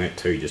research on that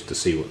too, just to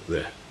see what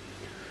the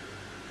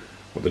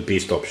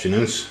best option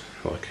is.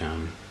 Like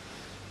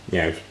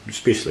yeah,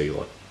 especially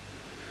like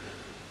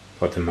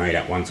the made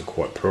up ones are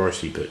quite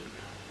pricey, but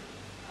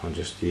I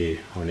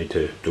need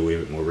to do a wee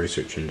bit more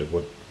research into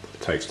what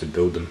it takes to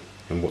build them,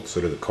 and what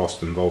sort of the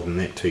cost involved in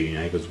that too, you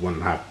know, because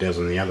one half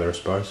dozen the other, I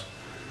suppose.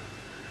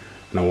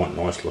 And I want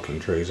nice looking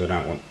trees. I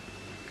don't want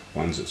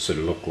ones that sort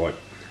of look like,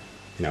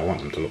 you know, I want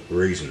them to look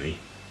reasonably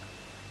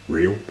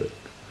real, but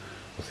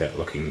without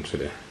looking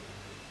sort of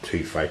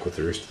too fake with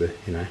the rest of the,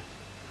 you know.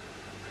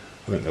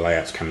 I think the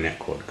layout's coming out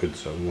quite good,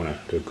 so I want to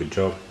do a good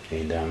job.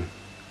 And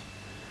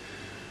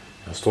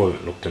I still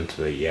haven't looked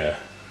into the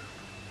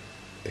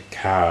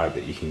card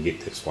that you can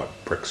get that's like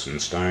bricks and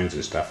stones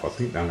and stuff. I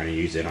think I'm going to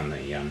use that on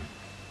the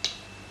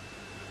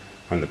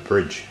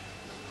bridge,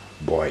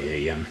 buy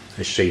a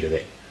sheet of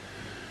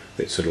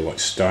that sort of like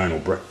stone or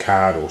brick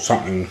card or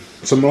something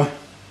similar,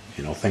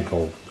 and I think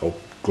I'll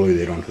glue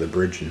that onto the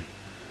bridge and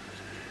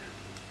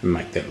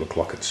make that look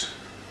like it's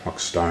like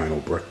stone or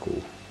brick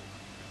or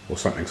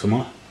something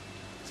similar.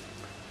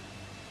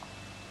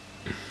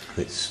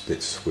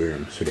 That's where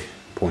I'm sort of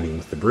pointing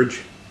with the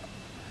bridge.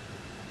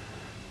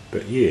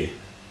 But yeah,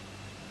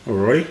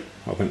 alrighty,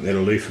 I think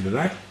that'll do for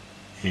today,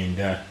 and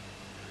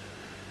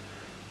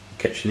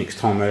catch you next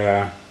time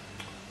at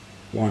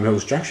Lime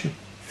Hills Junction.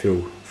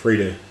 Feel free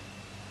to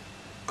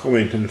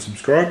comment and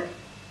subscribe,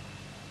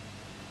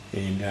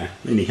 and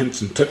any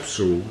hints and tips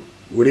or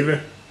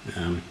whatever.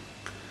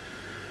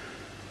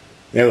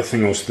 The other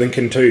thing I was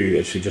thinking too,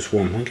 actually just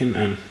while I'm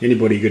thinking,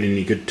 anybody got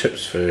any good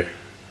tips for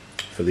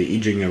the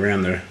edging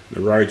around the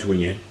roads when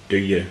you do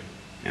your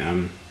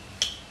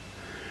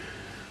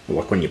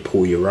like when you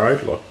pour your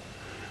road? Like,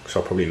 because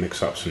I'll probably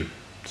mix up some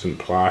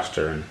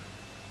plaster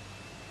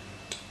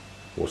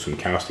or some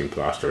casting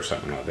plaster or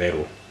something like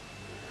that,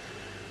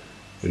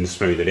 and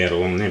smooth it out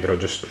along there.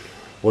 But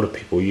what are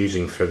people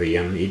using for the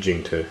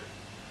edging to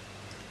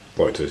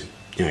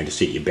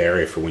set your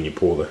barrier for when you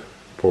pour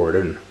it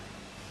in?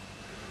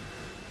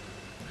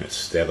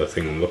 That's the other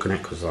thing I'm looking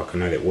at, because like, I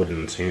know that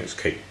Woodland Scenics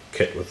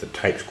kit with the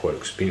tape's quite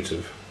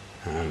expensive.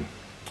 I'll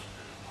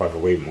have a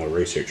wee bit more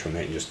research on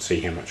that and just see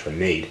how much I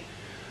need,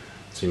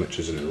 see how much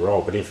is in the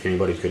roll. But if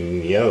anybody's got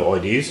any other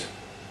ideas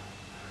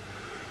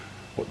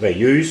what they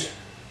use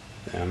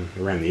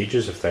around the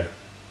edges, if they're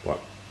like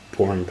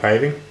pouring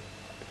paving,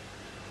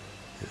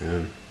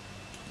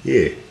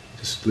 yeah,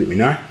 just let me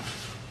know.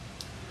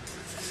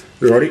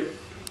 Alrighty,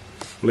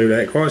 leave it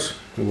at that, guys.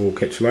 We'll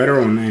catch you later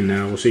on, and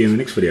we'll see you in the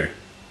next video.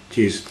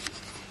 Cheers.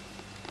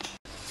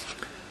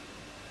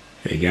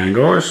 How you going,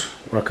 guys?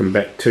 Welcome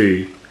back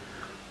to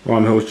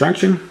Lime Hills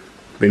Junction.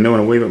 Been doing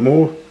a wee bit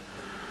more.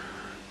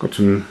 Got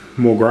some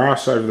more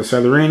grass over this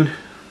other end.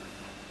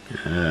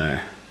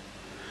 I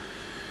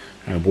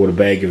bought a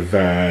bag of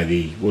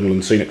the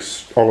Woodland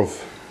Scenics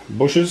olive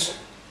bushes,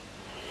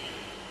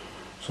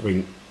 so I've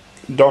been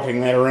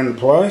dotting that around the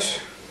place.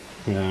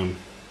 Yeah,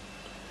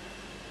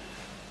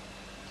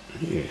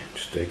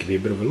 just to give you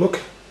a bit of a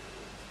look.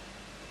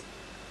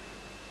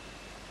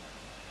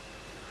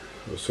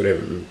 I sort of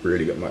haven't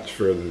really got much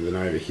further than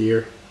over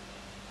here.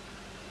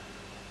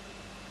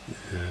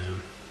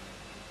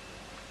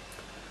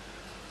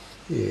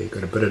 yeah,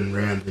 got a bit in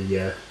around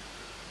the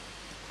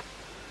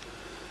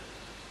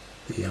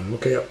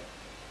lookout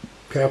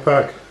car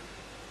park.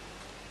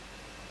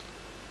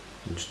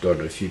 And just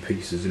dotted a few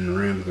pieces in and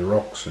around the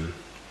rocks and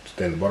just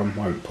down the bottom.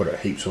 I haven't put it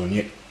heaps on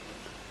yet.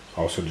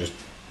 I also just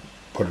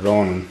put it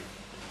on, and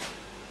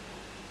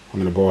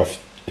I'm going to buy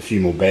a few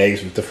more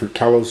bags with different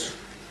colours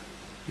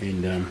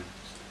and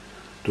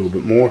do a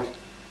bit more.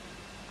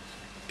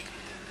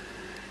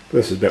 But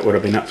this is about what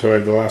I've been up to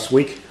over the last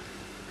week.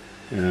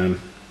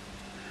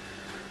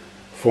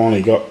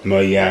 Finally got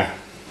my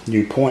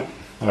new point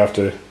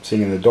after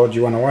sending the dodgy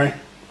one away.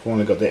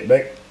 Finally got that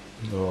back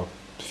a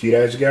few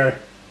days ago.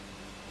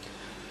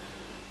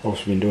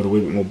 Also been doing a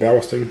wee bit more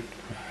ballasting.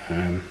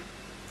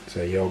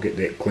 So yeah, I'll get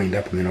that cleaned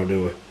up and then I'll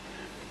do a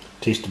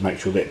test to make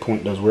sure that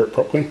point does work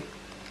properly.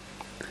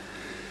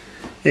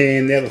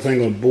 And the other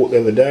thing I bought the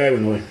other day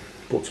when I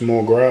bought some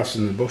more grass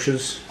in the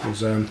bushes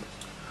was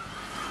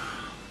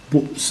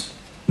bought this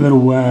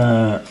little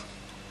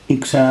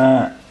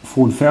XR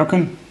Ford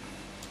Falcon.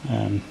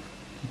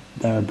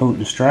 They were built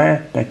in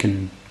Australia back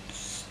in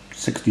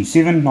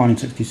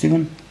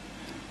 1967.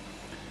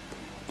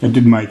 They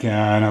did make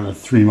another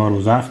 3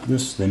 models after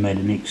this. They made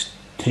an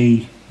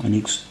XT, an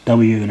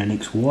XW and an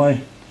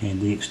XY,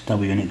 and the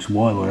XW and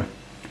XY were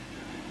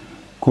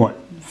quite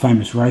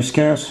famous race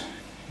cars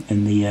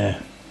in the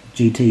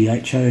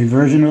GTHO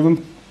version of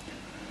them,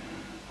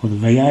 or the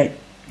V8.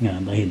 They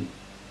had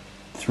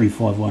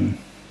 351,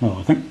 oh,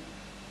 I think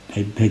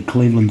they had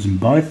Clevelands in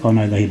both. I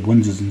know they had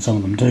Windsors in some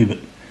of them too, but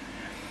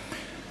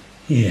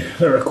yeah,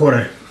 they were quite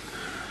a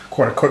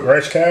quick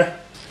race car.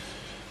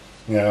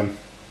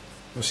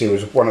 Obviously it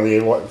was one of the,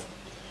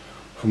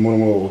 from one of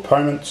my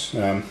opponents.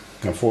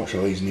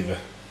 Unfortunately he's never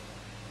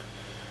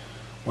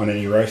won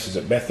any races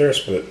at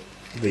Bathurst, but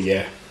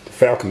the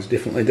Falcons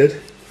definitely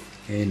did,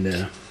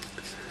 and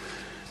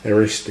they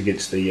raced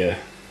against the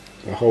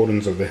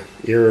Holdens of the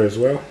era as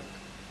well.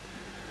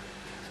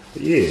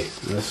 But yeah,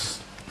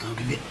 I'll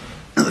give you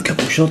another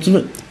couple of shots of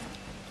it.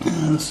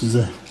 This is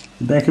the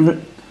back of it.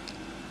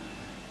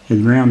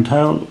 Had round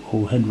tail,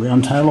 or had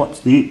round tail lights.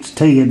 The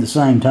XT had the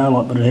same tail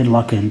light, but it had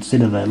like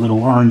instead of that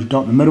little orange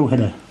dot in the middle, had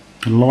a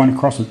line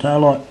across the tail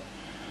light.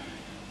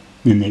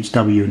 Then the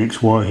XW and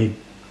XY had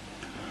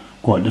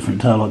quite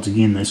different tail lights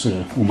again. They sort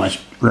of almost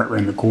right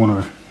around the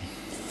corner.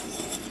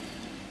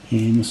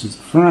 And this is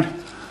the front.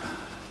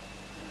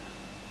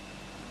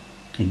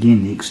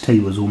 Again, the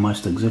XT was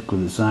almost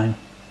exactly the same,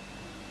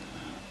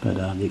 but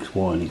the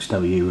XY and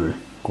XW were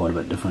quite a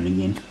bit different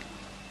again.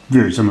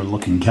 Very similar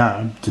looking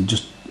car to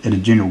just at a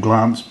general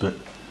glance, but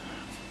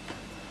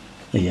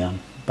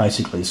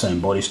basically the same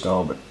body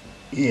style. But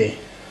yeah,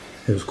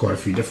 there was quite a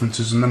few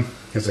differences in them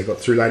as they got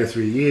through later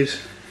through the years.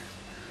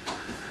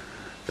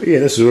 But yeah,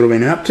 this is what I've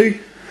been up to.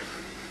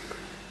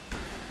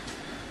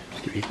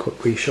 Just give you a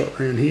quick wee shot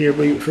around here a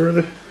wee bit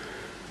further.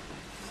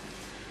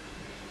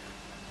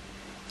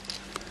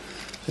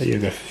 So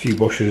you've got a few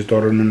bushes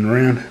dotted in and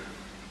around.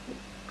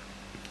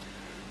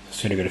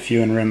 So I've got a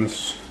few in around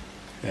this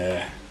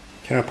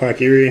car park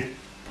area.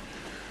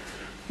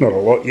 Not a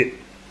lot yet.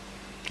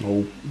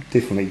 I'll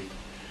definitely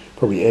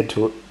probably add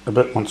to it a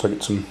bit once I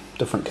get some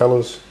different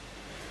colours.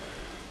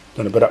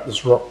 Done a bit up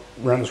this rock,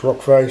 around this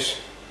rock face.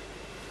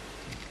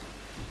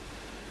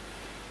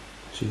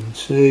 As you can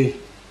see,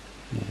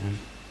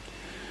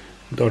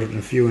 dotted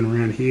a few in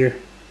around here.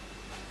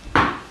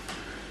 I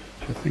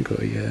think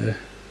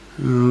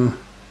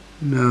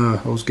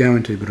no, I was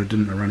going to, but I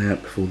didn't. I run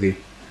out before there.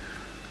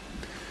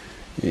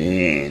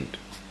 And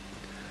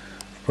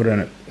put in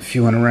a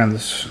few in around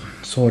this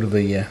side of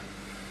the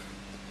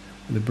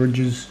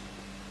bridges.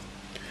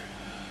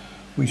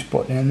 We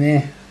spot down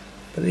there.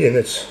 But yeah,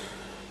 that's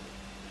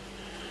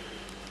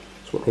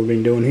what we've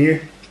been doing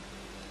here.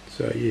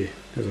 So yeah,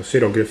 as I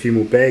said, I'll get a few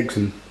more bags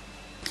and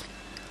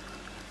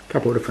a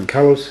couple of different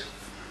colours.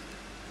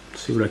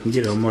 See what I can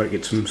get. I might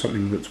get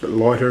something that's a bit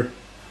lighter,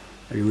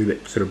 maybe a wee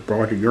bit sort of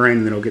brighter green,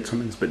 and then I'll get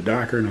something that's a bit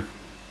darker, and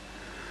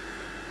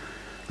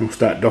I'll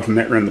start dotting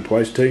that around the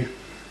place too.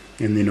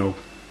 And then I'll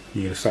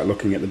start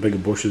looking at the bigger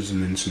bushes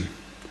and then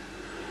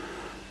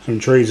some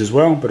trees as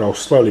well, but I'll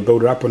slowly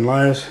build it up in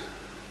layers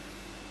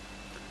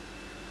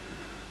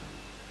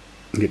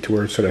and get to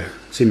where it's sort of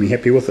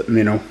semi-happy with it, and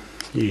then I'll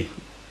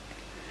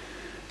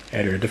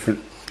add a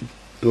different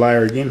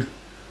layer again.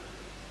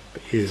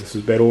 But yeah, this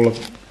is about all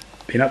I've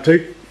been up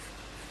to.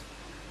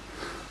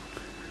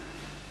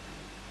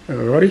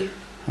 Alrighty,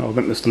 I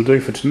think this will do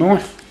for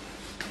tonight,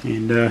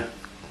 and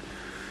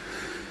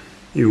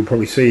you'll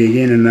probably see you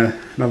again in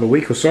another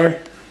week or so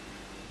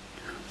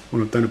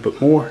when I've done a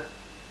bit more.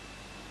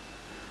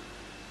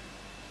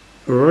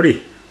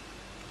 Alrighty,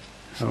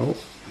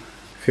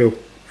 feel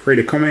free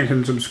to comment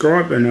and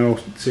subscribe, and I'll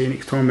see you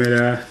next time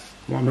at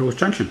Lime Hills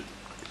Junction.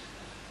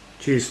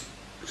 Cheers,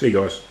 see you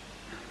guys.